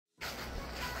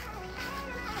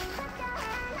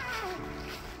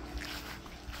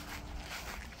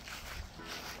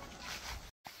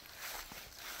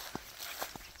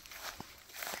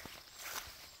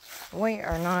We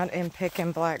are not in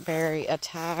picking blackberry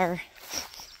attire.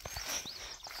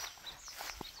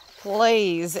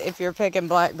 Please, if you're picking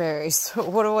blackberries,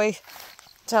 what do we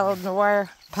tell them to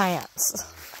wear?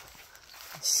 Pants.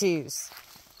 Shoes.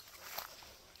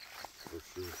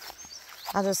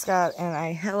 I just got in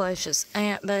a hellacious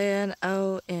ant bed.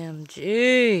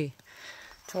 OMG.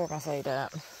 Tore my feet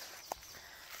up.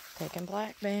 Picking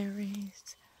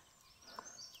blackberries.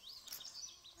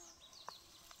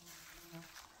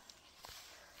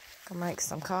 Gonna make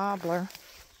some cobbler.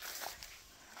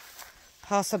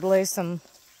 Possibly some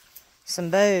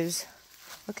booze.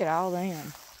 Look at all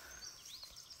them.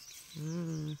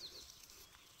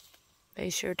 Be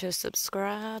sure to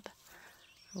subscribe.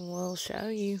 We'll show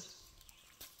you,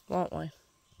 won't we?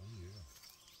 Oh yeah.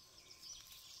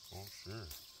 Oh sure.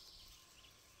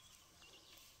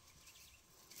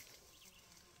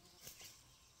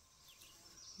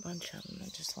 Bunch of them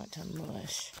that just went to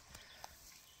mush.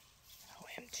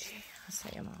 OMG. I see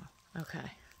them all.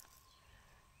 Okay.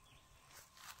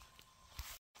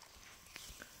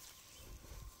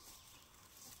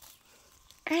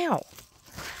 Ow!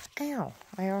 Ow!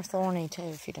 They are thorny too,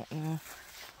 if you don't know.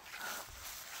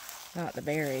 Not the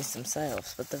berries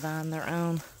themselves, but the vine their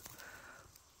own.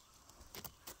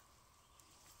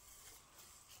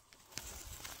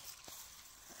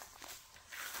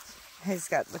 He's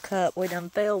got the cup. We done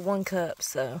filled one cup,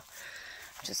 so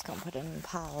I'm just gonna put it in the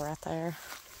pile right there.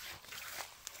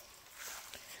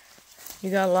 You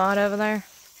got a lot over there?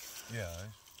 Yeah,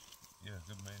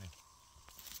 good many.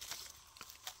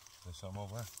 There's some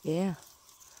over there? Yeah.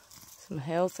 Some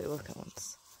healthy looking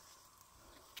ones.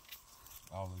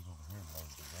 All these over here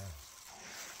loaded together.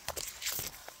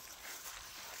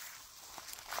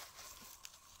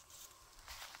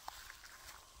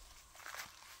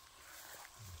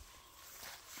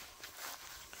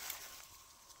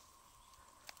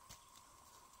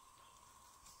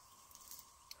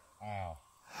 Wow.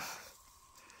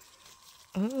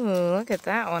 Ooh, look at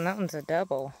that one. That one's a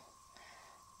double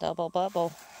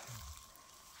bubble.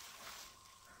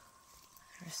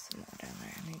 There's some more down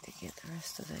there. I need to get the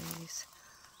rest of these.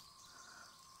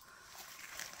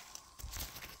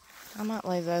 I might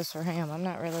leave those for him. I'm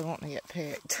not really wanting to get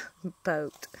picked.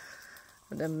 Poked.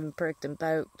 I've been pricked and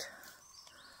poked.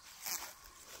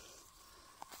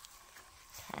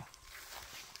 Okay.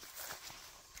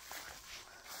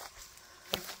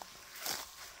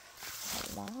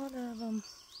 A lot of them.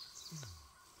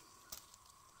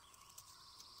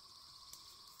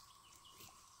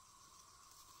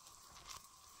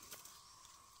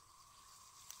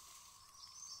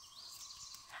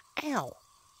 Ow.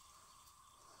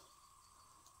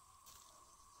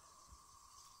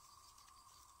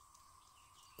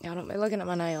 Y'all don't be looking at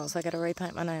my nails. I gotta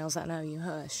repaint my nails. I know you.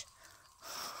 Hush.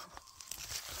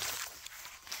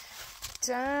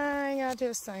 Dang, I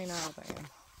just seen all them.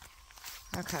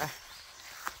 Okay.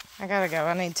 I gotta go.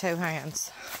 I need 2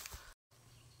 hands.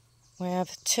 We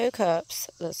have 2 cups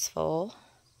that's full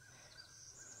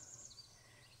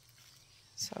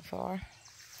so far.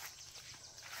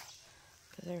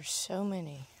 But there's so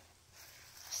many.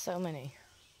 So many.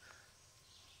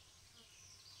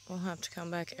 We'll have to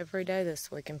come back every day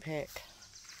this week and pick.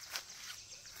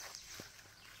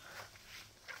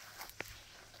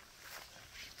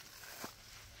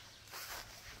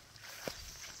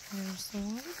 There's the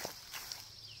one.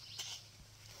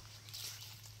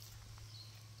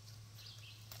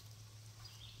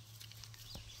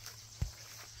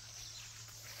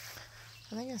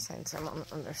 I think I seen some on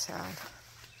the underside.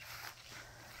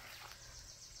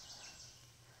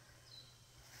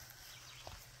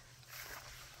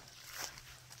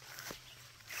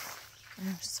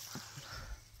 There's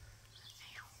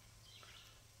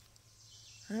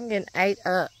one. I'm getting ate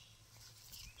up.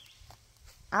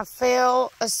 I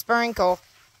feel a sprinkle.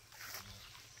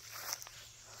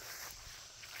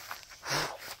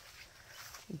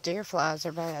 Deer flies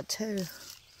are bad too.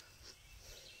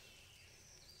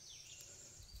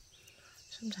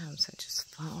 Sometimes they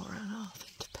just fall right off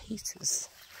into pieces.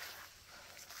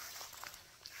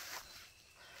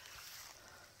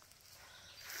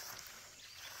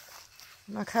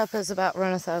 My cup is about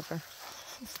runneth over.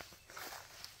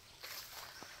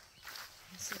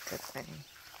 That's a good thing.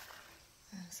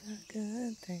 That's a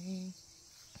good thing.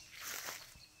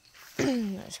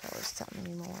 There's probably so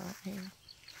many more out here.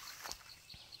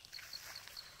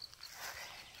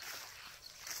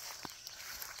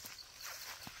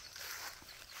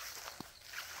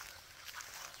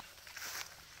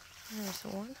 There's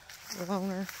one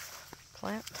loner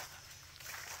plant.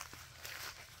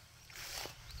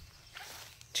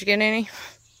 Did you get any?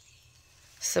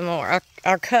 Some more.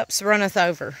 Our cups runneth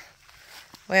over.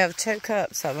 We have 2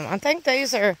 cups of them. I think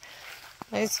these are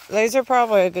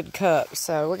probably a good cup.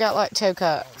 So we got like 2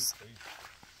 cups.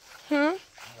 Hmm?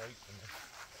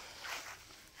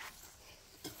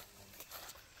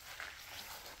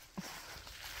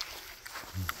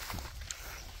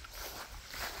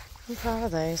 I'm proud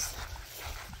of these.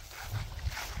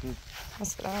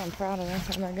 That's what I'm proud of them.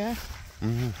 There they go.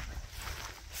 Mm-hmm.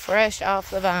 Fresh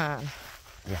off the vine.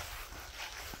 Yeah.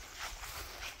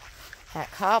 That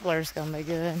cobbler's gonna be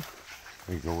good.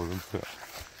 There you go with them cups.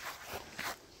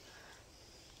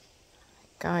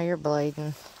 God, you're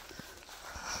bleeding.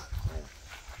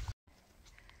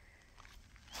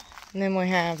 And then we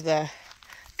have the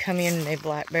community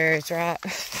blackberries, right?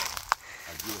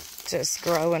 Just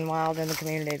growing wild in the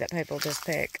community that people just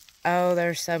pick. Oh,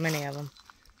 there's so many of them.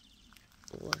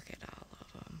 Look at all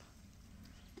of them.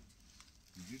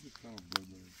 Did you just call them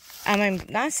blueberries? I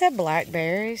mean, I said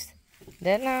blackberries,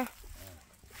 didn't I?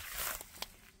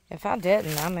 If I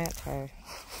didn't, I meant to.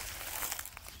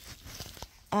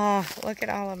 Oh, look at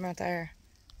all of them right there.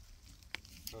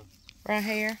 Right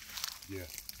here. Yeah.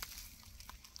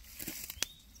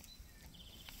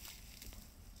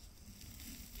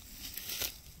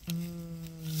 Look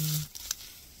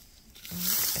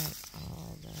at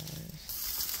all those.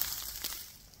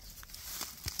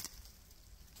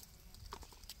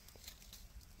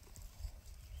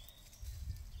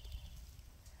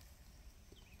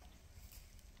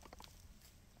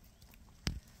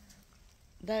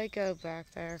 They go back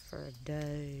there for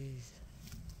days.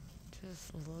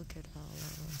 Just look at all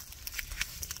of them.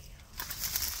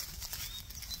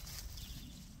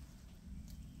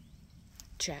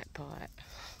 Jackpot.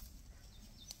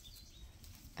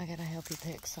 I gotta help you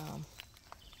pick some.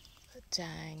 But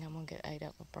dang, I'm gonna get ate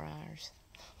up with briars.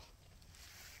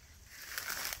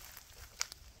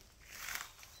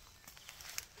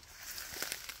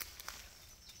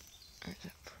 There's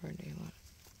a pretty one.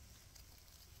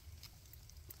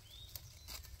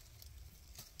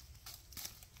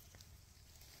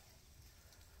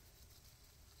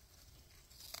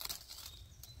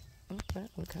 Oh, that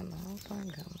one come off, that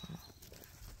one come off.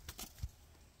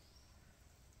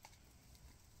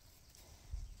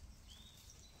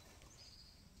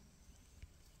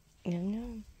 Yum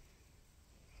yum.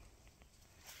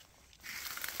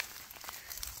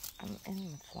 I'm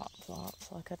in the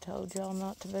flop-flops like I told y'all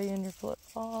not to be in your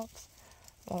flip-flops.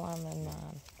 Well, I'm in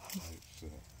mine. Yeah.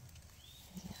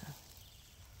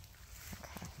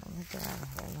 Okay, let me get out of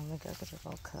here and let me go get a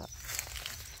little cup.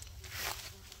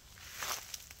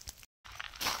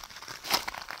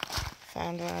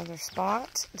 Found another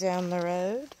spot down the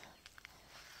road.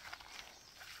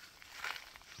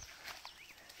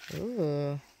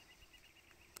 Ooh.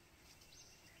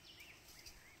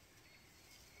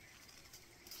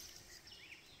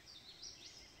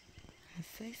 I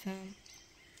see some.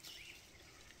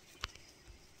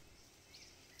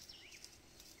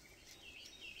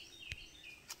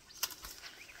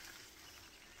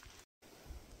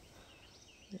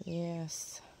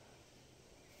 Yes.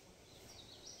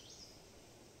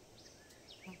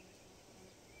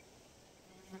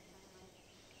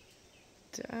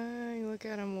 Dang, look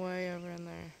at them way over in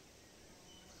there.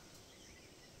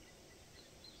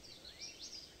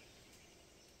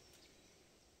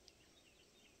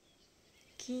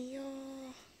 Kyo.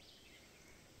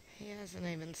 He hasn't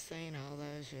even seen all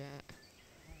those yet.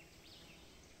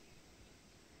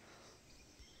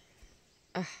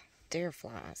 Ugh, deer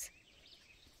flies.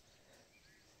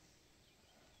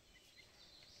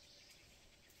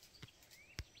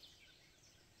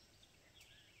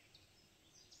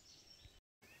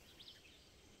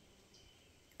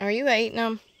 Are you eating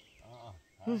them?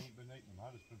 I ain't been eating them.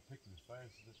 I just been picking as fast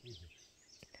as it's easy.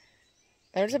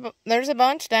 There's a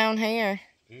bunch down here.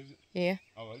 Is it? Yeah.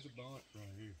 Oh, there's a bunch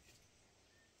right here.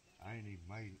 I ain't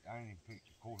even picked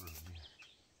a quarter of them yet.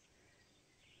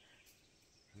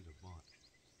 There's a bunch.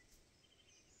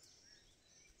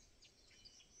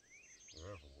 They're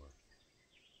everywhere.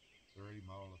 They're even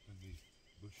all up in these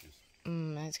bushes.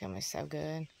 It's gonna be so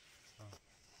good. Huh.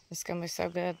 It's gonna be so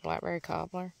good. Blackberry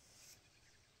cobbler.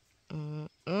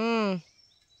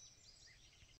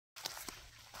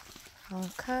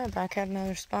 Okay, back at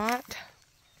another spot.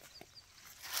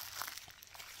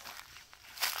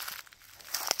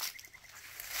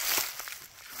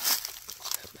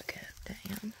 Look at it,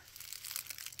 Dan.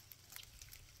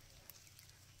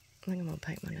 I think I'm gonna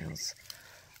paint my nails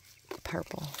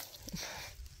purple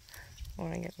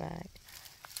when I get back.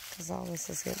 Because all this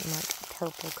is getting like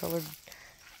purple colored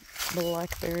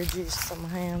blackberry juice on my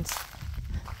hands.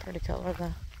 Pretty color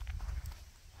though.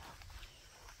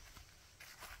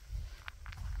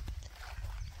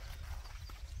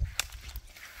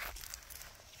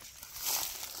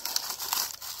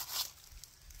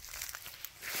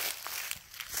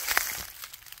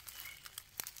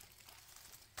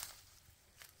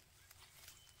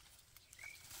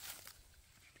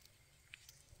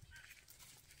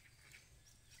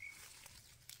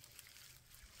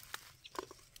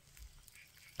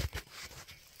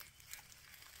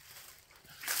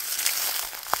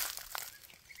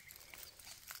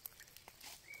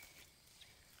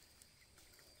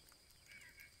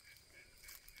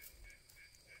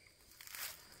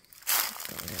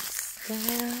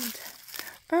 ground.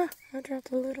 Ah, I dropped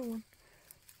the little one.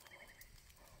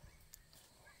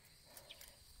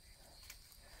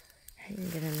 He can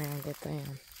get in there and get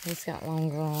them. He's got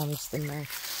longer arms than me.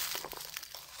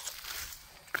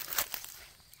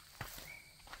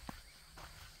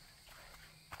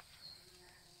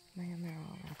 Man, they're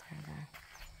all right there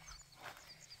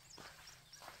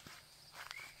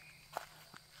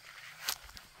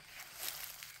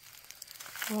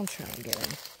though. I'm trying to get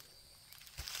him.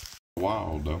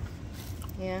 Wild though.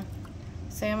 Yeah.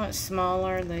 See how much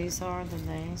smaller these are than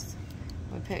these?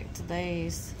 We picked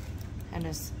these. Had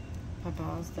us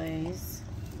Papa's these.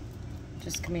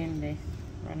 Just community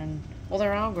running. Well,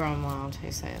 they're all grown wild,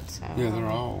 he said. So Yeah, they're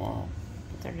all wild.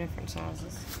 But they're different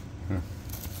sizes. Yeah.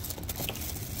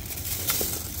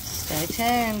 Stay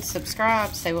tuned.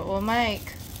 Subscribe. See what we'll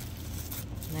make.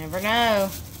 Never know.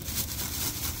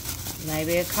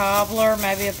 Maybe a cobbler,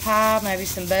 maybe a pie, maybe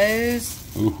some booze.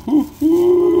 Ooh, hoo,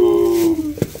 hoo.